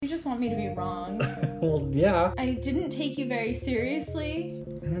just want me to be wrong. Well, yeah. I didn't take you very seriously.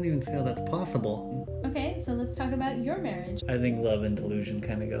 I don't even see how that's possible. Okay, so let's talk about your marriage. I think love and delusion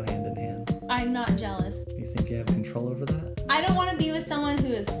kind of go hand in hand. I'm not jealous. Do you think you have control over that? I don't want to be with someone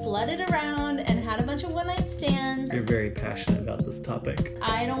who has slutted around and had a bunch of one-night stands. You're very passionate about this topic.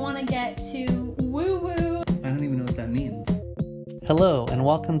 I don't want to get too woo-woo. I don't even know what that means. Hello, and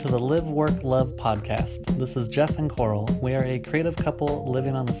welcome to the Live, Work, Love podcast. This is Jeff and Coral. We are a creative couple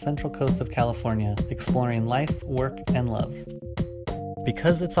living on the central coast of California, exploring life, work, and love.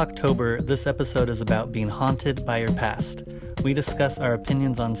 Because it's October, this episode is about being haunted by your past. We discuss our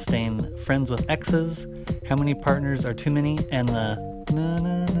opinions on staying friends with exes, how many partners are too many, and the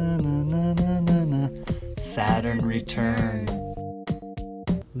Saturn return.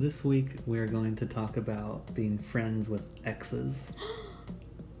 This week, we're going to talk about being friends with exes.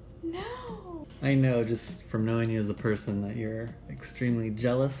 No. I know, just from knowing you as a person, that you're extremely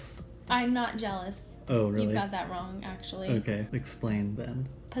jealous. I'm not jealous. Oh, really? You've got that wrong, actually. Okay, explain then.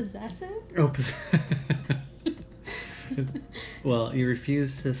 Possessive? Oh, well, you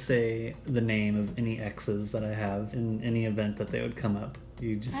refuse to say the name of any exes that I have in any event that they would come up.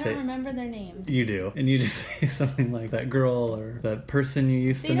 You just I say... don't remember their names. You do. And you just say something like that girl or that person you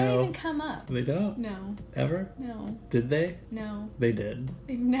used to know. They don't even come up. They don't? No. Ever? No. Did they? No. They did.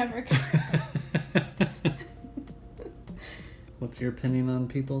 They've never come What's your opinion on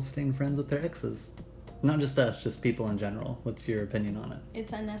people staying friends with their exes? Not just us, just people in general. What's your opinion on it?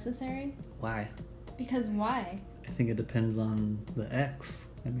 It's unnecessary. Why? Because why? I think it depends on the ex.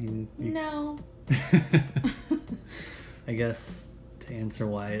 I mean... No. I guess to answer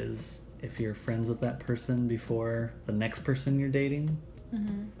why is if you're friends with that person before the next person you're dating,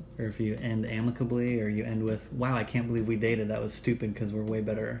 or if you end amicably, or you end with, wow, I can't believe we dated, that was stupid because we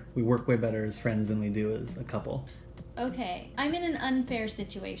work way better as friends than we do as a couple. Okay, I'm in an unfair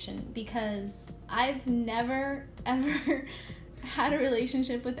situation because I've never, ever had a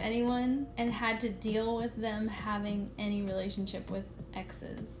relationship with anyone and had to deal with them having any relationship with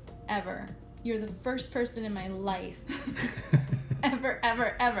exes. Ever. You're the first person in my life. Ever.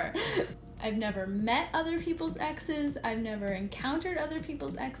 I've never met other people's exes. I've never encountered other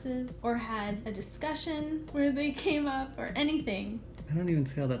people's exes or had a discussion where they came up or anything. I don't even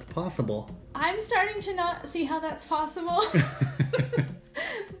see how that's possible. I'm starting to not see how that's possible.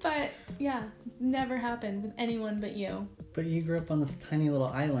 But yeah, never happened with anyone but you. But you grew up on this tiny little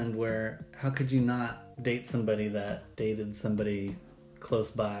island where how could you not date somebody that dated somebody close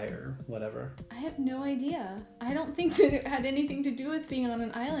by or whatever? I have no idea. I don't think that it had anything to do with being on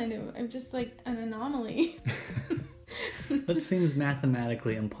an island. I'm just like an anomaly. That seems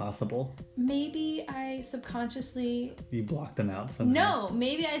mathematically impossible. Maybe I subconsciously... You blocked them out somehow. No,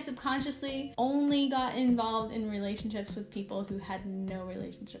 maybe I subconsciously only got involved in relationships with people who had no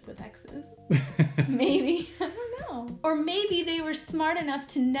relationship with exes. Maybe. I don't know. Or maybe they were smart enough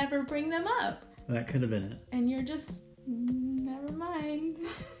to never bring them up. That could have been it. And you're just... Never mind.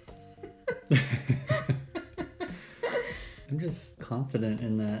 I'm just confident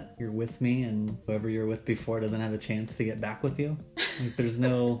in that you're with me and whoever you're with before doesn't have a chance to get back with you. Like there's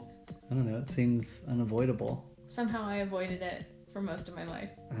no, I don't know, it seems unavoidable. Somehow I avoided it for most of my life.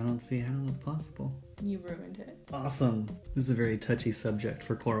 I don't see how that's possible. You ruined it. Awesome. This is a very touchy subject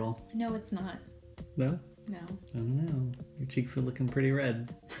for Coral. No, it's not. No? No. I don't know. Your cheeks are looking pretty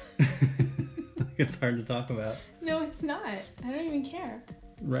red. It's hard to talk about. No, it's not. I don't even care.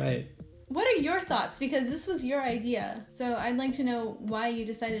 Right. What are your thoughts? Because this was your idea. So I'd like to know why you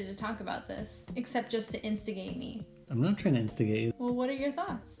decided to talk about this, except just to instigate me. I'm not trying to instigate you. Well, what are your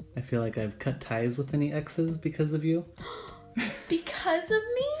thoughts? I feel like I've cut ties with any exes because of you. Because of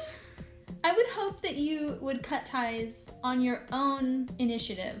me? I would hope that you would cut ties on your own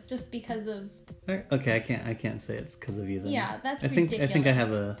initiative, just because of... Okay, I can't say it's because of you then. Yeah, that's I ridiculous. think I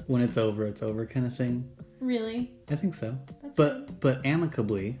have a when it's over kind of thing. Really? I think so. That's but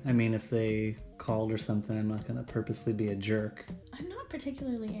amicably. I mean, if they called or something, I'm not going to purposely be a jerk. I'm not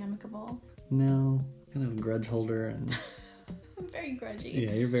particularly amicable. No, kind of a grudge holder and... I'm very grudgy.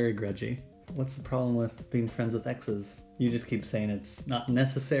 Yeah, you're very grudgy. What's the problem with being friends with exes? You just keep saying it's not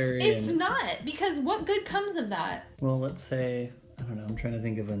necessary. It's not, because what good comes of that? Well, let's say, I don't know, I'm trying to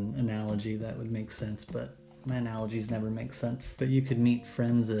think of an analogy that would make sense, but my analogies never make sense. But you could meet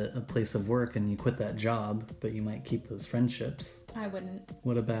friends at a place of work and you quit that job, but you might keep those friendships. I wouldn't.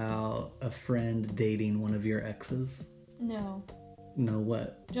 What about a friend dating one of your exes? No. No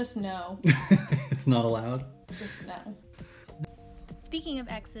what? Just no. It's not allowed? Just no. Speaking of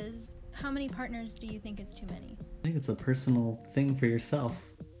exes, how many partners do you think is too many? I think it's a personal thing for yourself.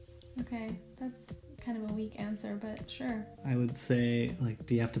 Okay, that's kind of a weak answer, but sure. I would say, like,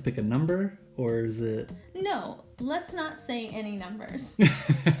 do you have to pick a number, or is it... No, let's not say any numbers.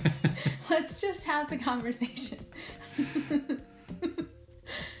 Let's just have the conversation.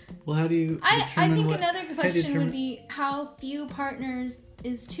 Well, how do you I think what, another question would be how few partners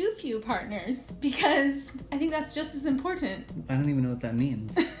is too few partners, because I think that's just as important. I don't even know what that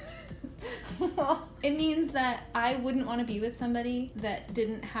means. Well, it means that I wouldn't want to be with somebody that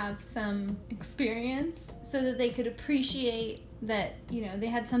didn't have some experience, so that they could appreciate that, you know, they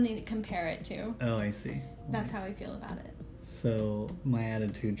had something to compare it to. Oh, I see. That's how I feel about it. So my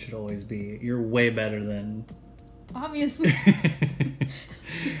attitude should always be, you're way better than... Obviously.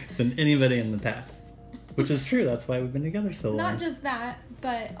 than anybody in the past. Which is true, that's why we've been together so long. Not just that,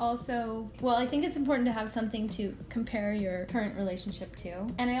 but also, well, I think it's important to have something to compare your current relationship to.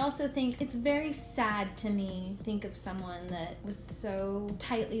 And I also think it's very sad to me think of someone that was so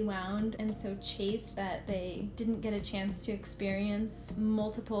tightly wound and so chaste that they didn't get a chance to experience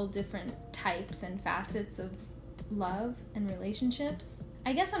multiple different types and facets of love and relationships.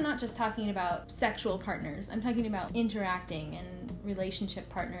 I guess I'm not just talking about sexual partners. I'm talking about interacting and relationship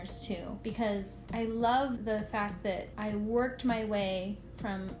partners too. Because I love the fact that I worked my way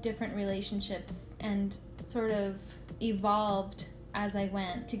from different relationships and sort of evolved as I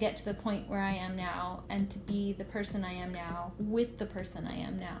went to get to the point where I am now and to be the person I am now with the person I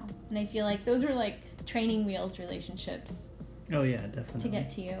am now. And I feel like those are like training wheels relationships. Oh yeah, definitely. To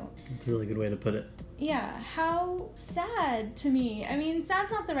get to you. That's a really good way to put it. Yeah, how sad to me. I mean,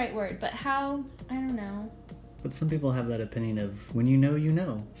 sad's not the right word, but how, I don't know. But some people have that opinion of when you know, you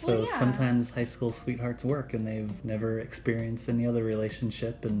know. So Well, yeah. Sometimes high school sweethearts work and they've never experienced any other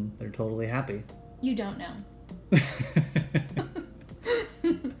relationship and they're totally happy. You don't know.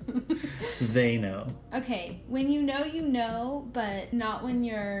 They know. Okay, when you know, but not when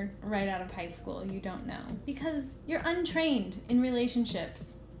you're right out of high school. You don't know. Because you're untrained in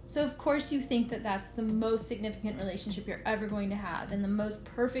relationships. So of course you think that that's the most significant relationship you're ever going to have and the most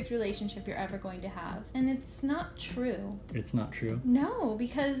perfect relationship you're ever going to have. And it's not true. It's not true. No,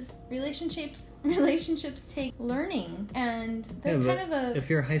 because relationships take learning, and they're kind of if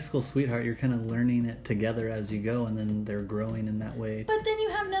you're a high school sweetheart, you're kind of learning it together as you go, and then they're growing in that way. But then you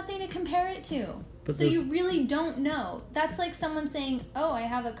have nothing to compare it to. But so you really don't know. That's like someone saying, oh, I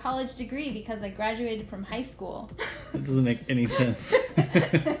have a college degree because I graduated from high school. That doesn't make any sense.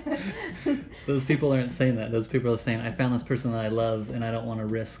 Those people aren't saying that. Those people are saying, I found this person that I love and I don't want to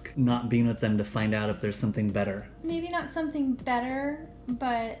risk not being with them to find out if there's something better. Maybe not something better,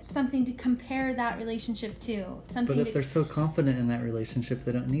 but something to compare that relationship to. But if they're so confident in that relationship,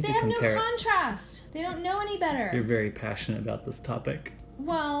 they don't need to compare it. They have no contrast. They don't know any better. You're very passionate about this topic.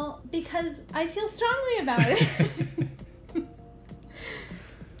 Well, because I feel strongly about it.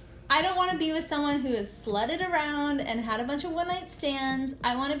 I don't want to be with someone who has slutted around and had a bunch of one-night stands.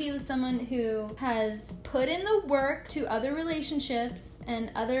 I want to be with someone who has put in the work to other relationships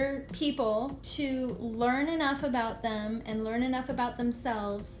and other people to learn enough about them and learn enough about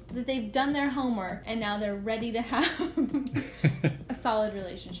themselves that they've done their homework and now they're ready to have a solid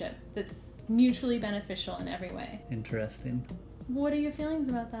relationship that's mutually beneficial in every way. Interesting. What are your feelings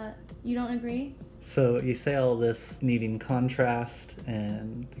about that? You don't agree? So you say all this needing contrast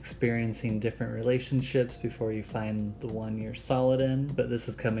and experiencing different relationships before you find the one you're solid in, but this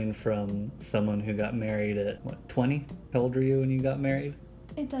is coming from someone who got married at, 20? How old were you when you got married?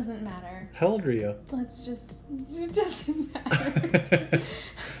 It doesn't matter. How old were you? It doesn't matter.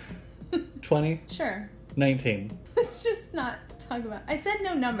 20? Sure. 19. Let's just not talk about... I said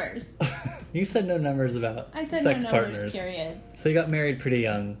no numbers. You said no numbers about I said sex no partners. numbers, period. So you got married pretty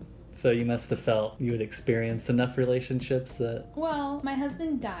young. So you must have felt you had experienced enough relationships that... Well, my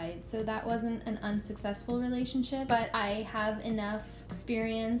husband died, so that wasn't an unsuccessful relationship, but I have enough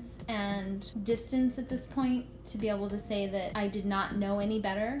experience and distance at this point to be able to say that I did not know any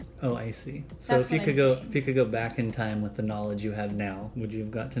better. Oh, I see. So if you could go back in time with the knowledge you have now, would you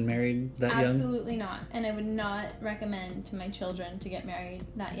have gotten married that young? Absolutely not. And I would not recommend to my children to get married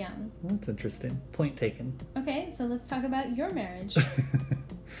that young. Well, that's interesting. Point taken. Okay, so let's talk about your marriage.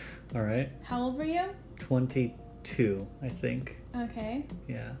 All right. How old were you? 22, I think. Okay.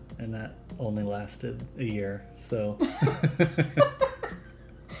 Yeah, and that only lasted a year, so...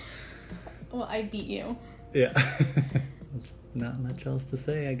 Well, I beat you. Yeah. There's not much else to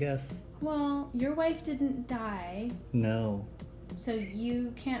say, I guess. Well, your wife didn't die. No. So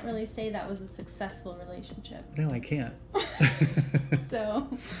you can't really say that was a successful relationship. No, I can't. So...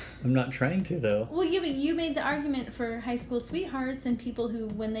 I'm not trying to, though. Well, yeah, but you made the argument for high school sweethearts and people who,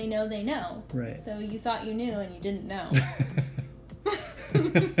 when they know, they know. Right. So you thought you knew and you didn't know.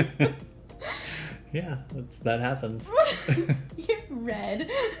 Yeah, that happens. You're red.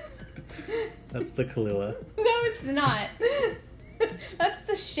 That's the Kahlua. No, it's not. That's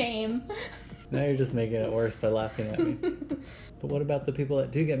the shame. Now you're just making it worse by laughing at me. But what about the people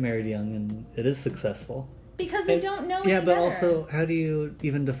that do get married young and it is successful? Because they don't know any Yeah, but better. also, how do you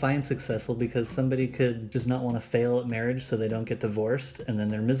even define successful? Because somebody could just not want to fail at marriage so they don't get divorced, and then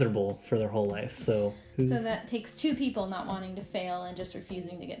they're miserable for their whole life. So that takes two people not wanting to fail and just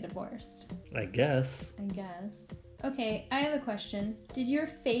refusing to get divorced. I guess. Okay, I have a question. Did your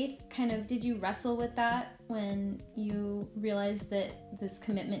faith did you wrestle with that when you realized that this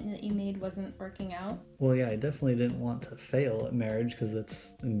commitment that you made wasn't working out? Well, yeah, I definitely didn't want to fail at marriage because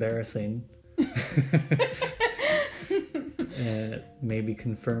it's embarrassing. And it maybe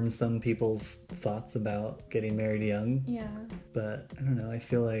confirms some people's thoughts about getting married young. Yeah. But I don't know, I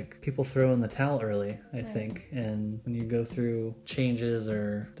feel like people throw in the towel early, I think. And when you go through changes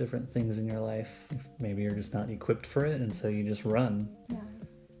or different things in your life, maybe you're just not equipped for it, and so you just run. Yeah.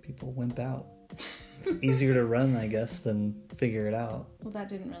 People wimp out. It's easier to run, I guess, than figure it out. Well, that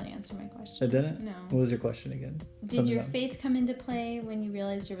didn't really answer my question. It didn't? No. What was your question again? Did your faith come into play when you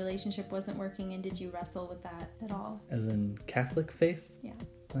realized your relationship wasn't working, and did you wrestle with that at all? As in Catholic faith? Yeah.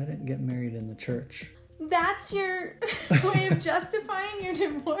 I didn't get married in the church. That's your way of justifying your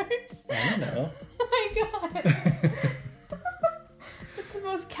divorce? I don't know. Oh my god. That's the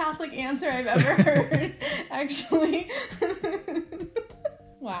most Catholic answer I've ever heard, actually.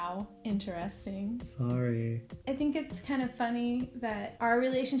 Wow, interesting. Sorry. I think it's kind of funny that our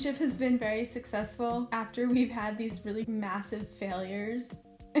relationship has been very successful after we've had these really massive failures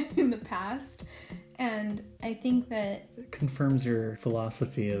in the past. And I think that It confirms your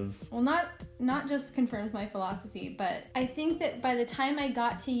philosophy of... Well, not just confirms my philosophy, but I think that by the time I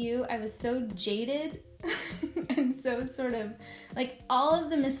got to you, I was so jaded and so sort of like all of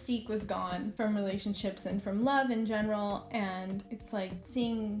the mystique was gone from relationships and from love in general. And it's like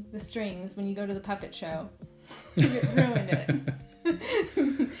seeing the strings when you go to the puppet show. You ruined it.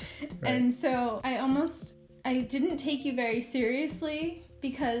 Right. And so I didn't take you very seriously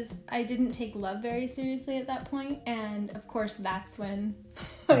because I didn't take love very seriously at that point. And of course that's when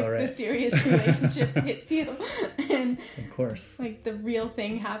the serious relationship hits you and Of course. like the real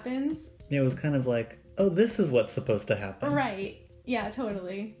thing happens. It was kind of like, oh, this is what's supposed to happen. Right. Yeah,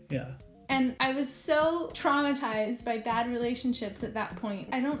 totally. Yeah. And I was so traumatized by bad relationships at that point.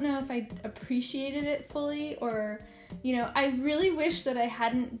 I don't know if I appreciated it fully or, I really wish that I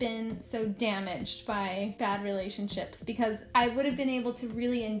hadn't been so damaged by bad relationships because I would have been able to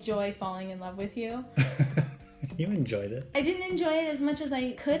really enjoy falling in love with you. You enjoyed it. I didn't enjoy it as much as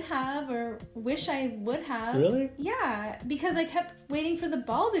I could have or wish I would have. Really? Yeah, because I kept waiting for the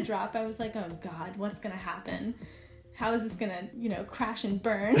ball to drop. I was like, oh God, what's going to happen? How is this going to, crash and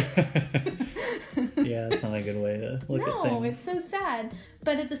burn? Yeah, that's not a good way to look at things. No, it's so sad.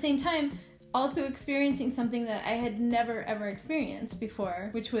 But at the same time, also experiencing something that I had never ever experienced before,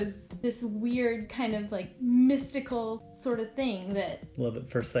 which was this weird kind of like mystical sort of thing that... Love at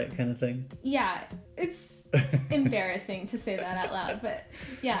first sight kind of thing. Yeah, it's embarrassing to say that out loud, but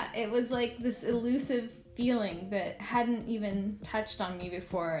yeah, it was like this elusive feeling that hadn't even touched on me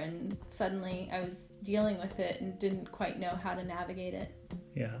before, and suddenly I was dealing with it and didn't quite know how to navigate it.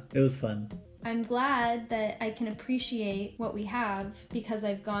 Yeah, it was fun. I'm glad that I can appreciate what we have because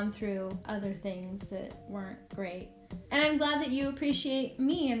I've gone through other things that weren't great. And I'm glad that you appreciate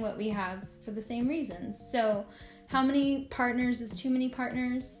me and what we have for the same reasons. So, how many partners is too many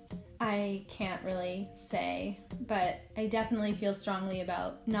partners? I can't really say, but I definitely feel strongly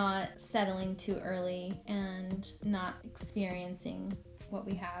about not settling too early and not experiencing what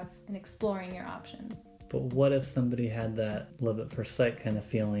we have and exploring your options. But what if somebody had that love at first sight kind of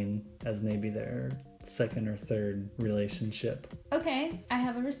feeling as maybe their second or third relationship? Okay, I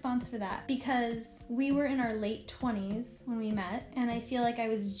have a response for that because we were in our late 20s when we met, and I feel like I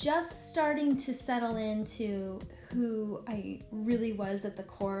was just starting to settle into who I really was at the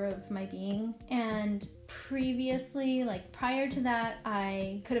core of my being. And previously, like prior to that,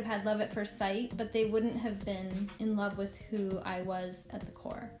 I could have had love at first sight, but they wouldn't have been in love with who I was at the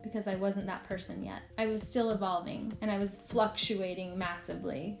core because I wasn't that person yet. I was still evolving and I was fluctuating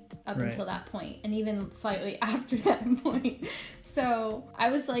massively up until that point, and even slightly after that point. So I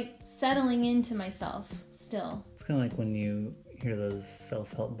was like settling into myself still. It's kind of like when you hear those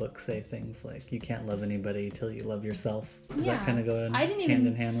self-help books say things like you can't love anybody till you love yourself. Does that kind of go hand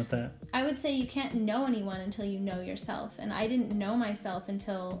in hand with that? I would say you can't know anyone until you know yourself, and I didn't know myself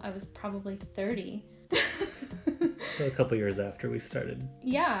until I was probably 30. So a couple years after we started.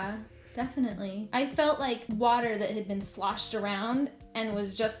 Yeah. Definitely. I felt like water that had been sloshed around and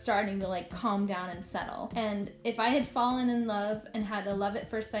was just starting to like calm down and settle. And if I had fallen in love and had a love at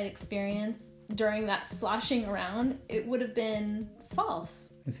first sight experience during that sloshing around, it would have been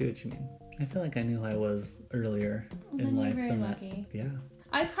false. I see what you mean. I feel like I knew I was earlier in life than that. Yeah.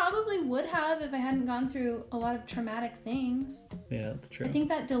 I probably would have if I hadn't gone through a lot of traumatic things. Yeah, that's true. I think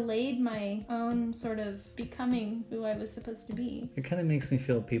that delayed my own sort of becoming who I was supposed to be. It kind of makes me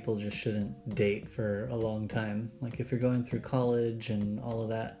feel people just shouldn't date for a long time. Like if you're going through college and all of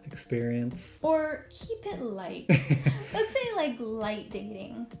that experience. Or keep it light. Let's say like light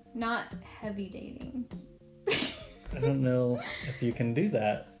dating, not heavy dating. I don't know if you can do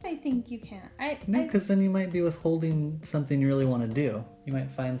that. I think you can. No, because then you might be withholding something you really want to do. You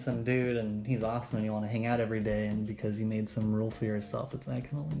might find some dude and he's awesome and you want to hang out every day, and because you made some rule for yourself, it's I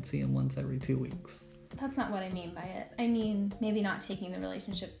can only see him once every 2 weeks. That's not what I mean by it. I mean, maybe not taking the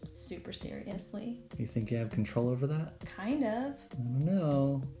relationship super seriously. You think you have control over that? Kind of. I don't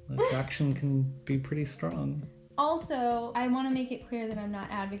know. Attraction can be pretty strong. Also, I want to make it clear that I'm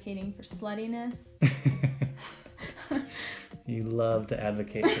not advocating for sluttiness. You love to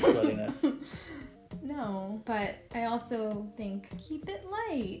advocate for sluttiness. No, but I also think keep it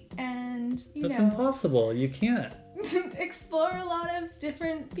light and, That's impossible. You can't. explore a lot of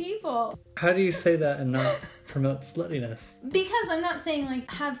different people. How do you say that and not promote sluttiness? Because I'm not saying like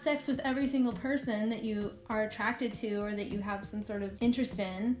have sex with every single person that you are attracted to or that you have some sort of interest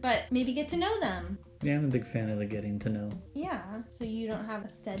in, but maybe get to know them. Yeah, I'm a big fan of the getting to know. Yeah, so you don't have a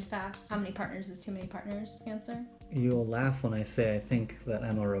steadfast how many partners is too many partners answer. You'll laugh when I say I think that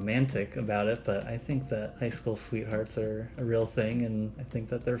I'm a romantic about it, but I think that high school sweethearts are a real thing, and I think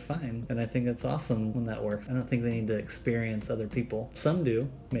that they're fine. And I think it's awesome when that works. I don't think they need to experience other people. Some do,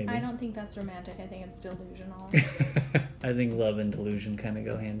 maybe. I don't think that's romantic. I think it's delusional. I think love and delusion kind of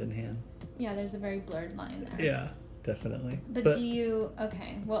go hand in hand. Yeah, there's a very blurred line there. Yeah. Definitely. But do you...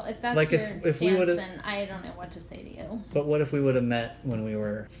 Okay, well, if that's like your if stance, then I don't know what to say to you. But what if we would have met when we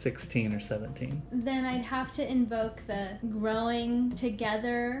were 16 or 17? Then I'd have to invoke the growing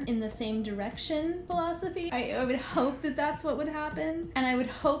together in the same direction philosophy. I would hope that that's what would happen. And I would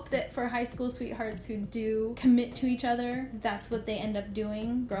hope that for high school sweethearts who do commit to each other, that's what they end up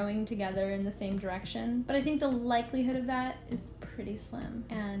doing, growing together in the same direction. But I think the likelihood of that is pretty slim.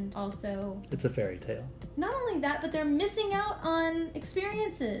 And also... It's a fairy tale. Not only that, but they're missing out on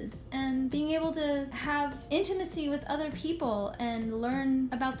experiences and being able to have intimacy with other people and learn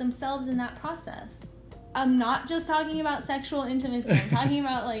about themselves in that process. I'm not just talking about sexual intimacy. I'm talking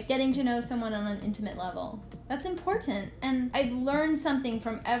about like getting to know someone on an intimate level. That's important. And I've learned something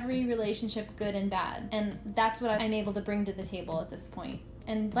from every relationship, good and bad. And that's what I'm able to bring to the table at this point.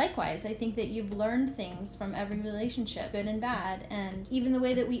 And likewise, I think that you've learned things from every relationship, good and bad. And even the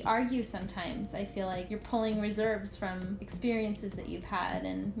way that we argue sometimes, I feel like you're pulling reserves from experiences that you've had.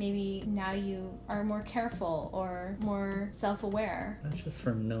 And maybe now you are more careful or more self-aware. That's just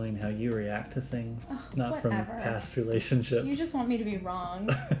from knowing how you react to things, not whatever. From past relationships. You just want me to be wrong.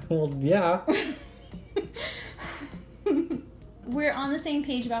 Well, yeah. We're on the same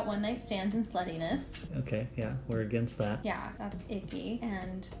page about one-night stands and sluttiness. Okay, yeah, we're against that. Yeah, that's icky,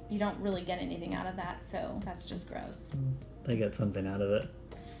 and you don't really get anything out of that, so that's just gross. I get something out of it.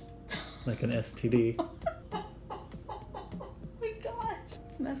 Stop. Like an STD. Oh my gosh,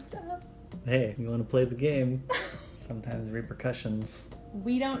 it's messed up. Hey, you want to play the game? Sometimes repercussions.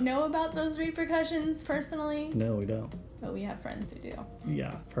 We don't know about those repercussions personally. No, we don't. But we have friends who do.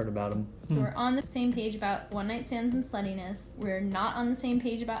 Yeah, I've heard about them. So we're on the same page about one-night stands and sluttiness. We're not on the same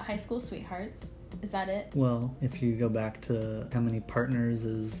page about high school sweethearts. Is that it? Well, if you go back to how many partners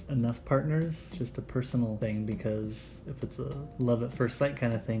is enough partners, just a personal thing, because if it's a love at first sight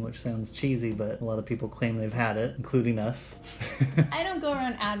kind of thing, which sounds cheesy, but a lot of people claim they've had it, including us. I don't go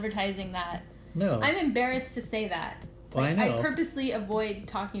around advertising that. No. I'm embarrassed to say that. Well, Like, I know. I purposely avoid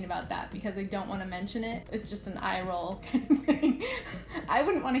talking about that because I don't want to mention it. It's just an eye roll kind of thing. I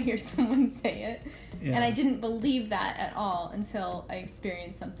wouldn't want to hear someone say it. Yeah. And I didn't believe that at all until I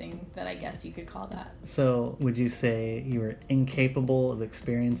experienced something that I guess you could call that. So would you say you were incapable of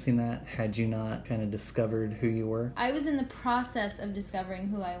experiencing that had you not kind of discovered who you were? I was in the process of discovering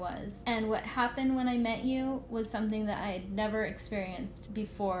who I was. And what happened when I met you was something that I had never experienced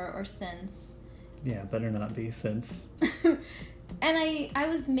before or since. Yeah, better not be, since... And I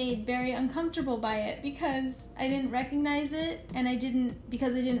was made very uncomfortable by it because I didn't recognize it, and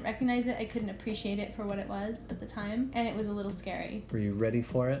because I didn't recognize it, I couldn't appreciate it for what it was at the time, and it was a little scary. Were you ready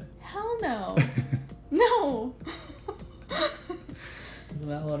for it? Hell no. No. Isn't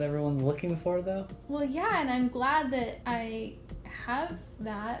that what everyone's looking for, though? Well, yeah, and I'm glad that I have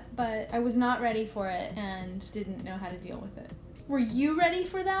that, but I was not ready for it and didn't know how to deal with it. Were you ready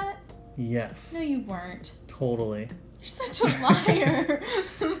for that? Yes. No, you weren't. Totally. You're such a liar.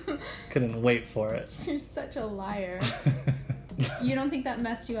 Couldn't wait for it. You're such a liar. You don't think that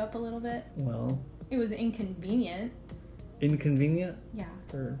messed you up a little bit? Well, it was inconvenient. Inconvenient? Yeah.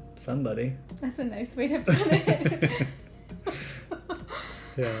 For somebody. That's a nice way to put it.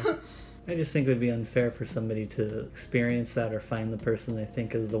 Yeah. I just think it would be unfair for somebody to experience that or find the person they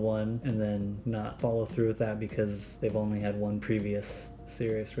think is the one and then not follow through with that because they've only had one previous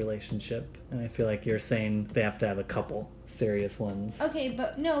serious relationship. And I feel like you're saying they have to have a couple serious ones. Okay,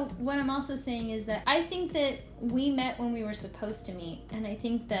 but no, what I'm also saying is that I think that we met when we were supposed to meet, and I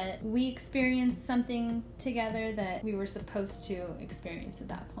think that we experienced something together that we were supposed to experience at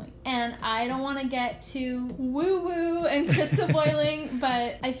that point. And I don't want to get too woo-woo and crystal boiling,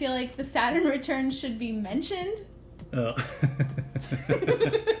 but I feel like the Saturn return should be mentioned. Oh.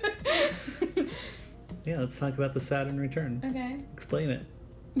 Yeah, let's talk about the Saturn return. Okay. Explain it.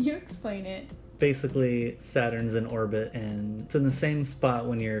 You explain it. Basically, Saturn's in orbit, and it's in the same spot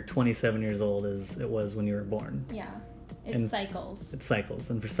when you're 27 years old as it was when you were born. Yeah. It cycles. It cycles,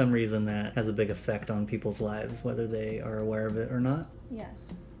 and for some reason that has a big effect on people's lives, whether they are aware of it or not.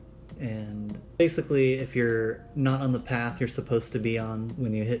 Yes. And basically, if you're not on the path you're supposed to be on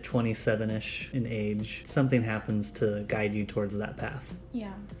when you hit 27-ish in age, something happens to guide you towards that path.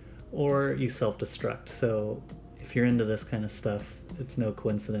 Yeah. Or you self-destruct. So if you're into this kind of stuff, it's no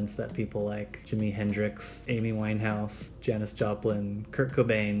coincidence that people like Jimi Hendrix, Amy Winehouse, Janis Joplin, Kurt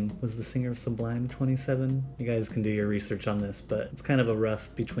Cobain was the singer of Sublime 27. You guys can do your research on this, but it's kind of a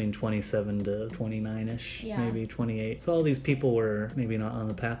rough between 27 to 29-ish, maybe 28. So all these people were maybe not on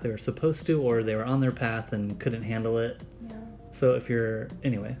the path they were supposed to, or they were on their path and couldn't handle it. Yeah. So if you're,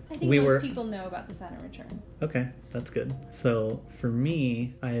 anyway. I think most people know about the Saturn return. Okay, that's good. So for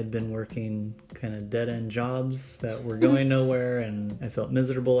me, I had been working kind of dead-end jobs that were going nowhere, and I felt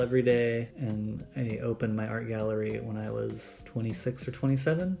miserable every day, and I opened my art gallery when I was 26 or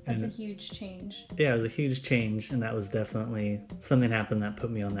 27. That's a huge change. Yeah, it was a huge change, and that was definitely something happened that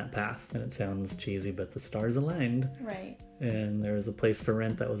put me on that path. And it sounds cheesy, but the stars aligned. Right. And there was a place for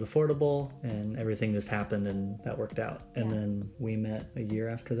rent that was affordable, and everything just happened, and that worked out. And then we met a year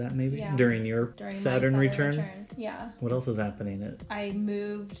after that, maybe? During Saturn return. Yeah. What else was happening? I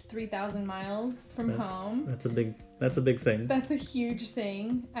moved 3,000 miles from home. That's a big thing. That's a huge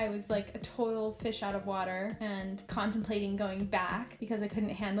thing. I was like a total fish out of water and contemplating going back because I couldn't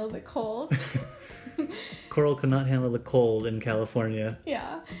handle the cold. Coral could not handle the cold in California.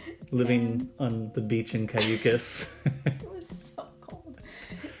 Yeah. Living on the beach in Cayucas. It was so cold.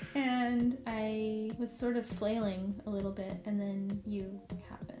 And I was sort of flailing a little bit, and then you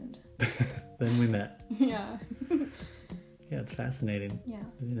happened. Then we met. Yeah. Yeah, it's fascinating. Yeah.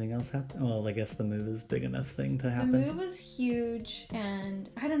 Anything else happen? Well, I guess the move is a big enough thing to happen. The move was huge, and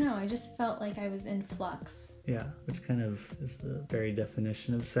I don't know, I just felt like I was in flux. Yeah, which kind of is the very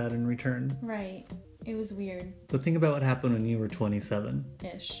definition of Saturn return. Right. It was weird. So think about what happened when you were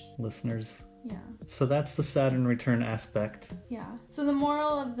 27-ish. Listeners. Yeah. So that's the Saturn return aspect. Yeah. So the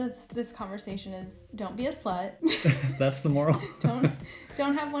moral of this conversation is don't be a slut. That's the moral?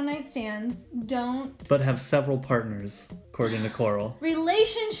 Don't have one-night stands. But have several partners, according to Coral.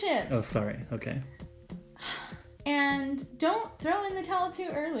 Relationships! Oh, sorry. Okay. And don't throw in the towel too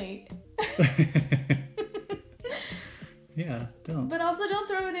early. Yeah, don't. But also don't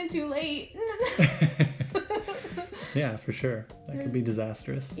throw it in too late. Yeah, for sure. That could be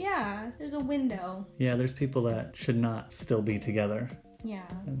disastrous. Yeah, there's a window. Yeah, there's people that should not still be together. Yeah.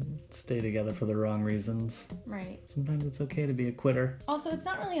 And stay together for the wrong reasons. Right. Sometimes it's okay to be a quitter. Also, it's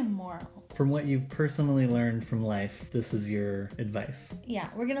not really a moral. From what you've personally learned from life, this is your advice. Yeah,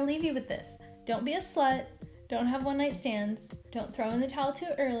 we're going to leave you with this. Don't be a slut. Don't have one-night stands. Don't throw in the towel too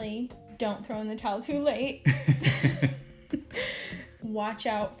early. Don't throw in the towel too late. Watch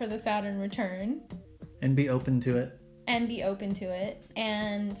out for the Saturn return. And be open to it. And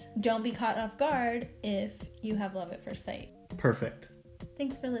don't be caught off guard if you have love at first sight. Perfect.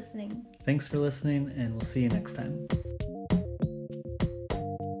 Thanks for listening. And we'll see you next time.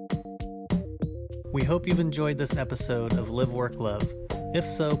 We hope you've enjoyed this episode of Live, Work, Love. If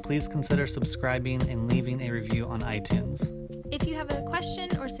so, please consider subscribing and leaving a review on iTunes. If you have a question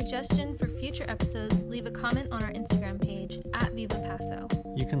or suggestion for future episodes, leave a comment on our Instagram page @VivaPaso.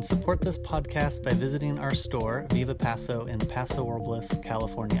 You can support this podcast by visiting our store, Viva Paso, in Paso Robles,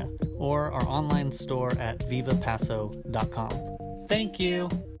 California, or our online store at vivapaso.com. Thank you!